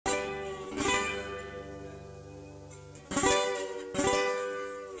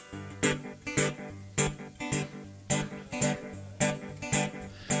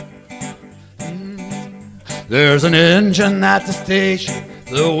There's an engine at the station,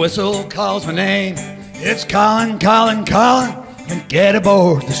 the whistle calls my name. It's calling, calling, calling, and get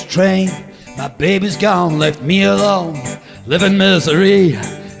aboard this train. My baby's gone, left me alone, live in misery.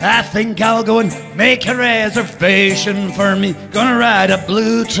 I think I'll go and make a reservation for me. Gonna ride a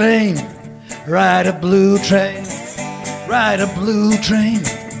blue train, ride a blue train, ride a blue train,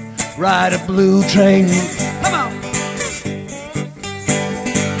 ride a blue train. Come on!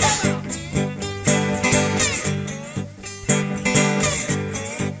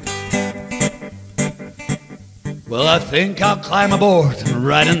 Well, I think I'll climb aboard and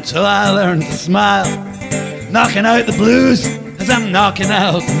ride until I learn to smile, knocking out the blues as I'm knocking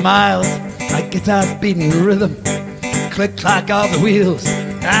out the miles. I get that beating rhythm, click-clack of the wheels.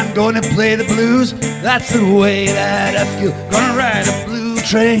 I'm gonna play the blues, that's the way that I feel. Gonna ride a blue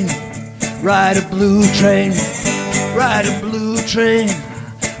train, ride a blue train, ride a blue train,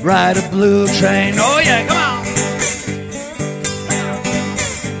 ride a blue train. Oh yeah, come on!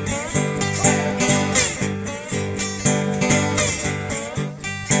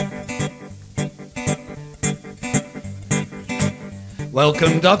 Well,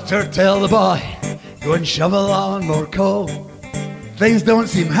 conductor, tell the boy, go and shovel on more coal. Things don't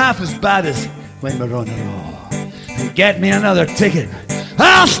seem half as bad as when we're on a roll. And get me another ticket,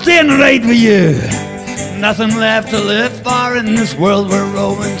 I'll stay and ride with you. Nothing left to live for in this world we're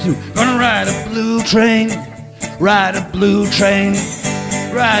rolling to. Gonna ride a blue train, ride a blue train,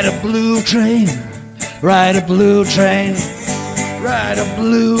 ride a blue train, ride a blue train, ride a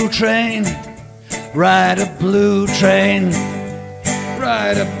blue train, ride a blue train.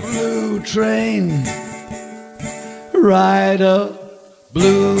 Ride a blue train, ride a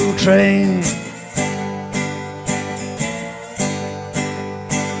blue train.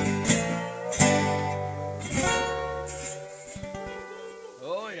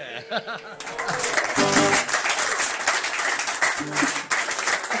 Oh yeah.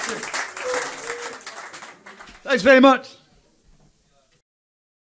 Thanks very much.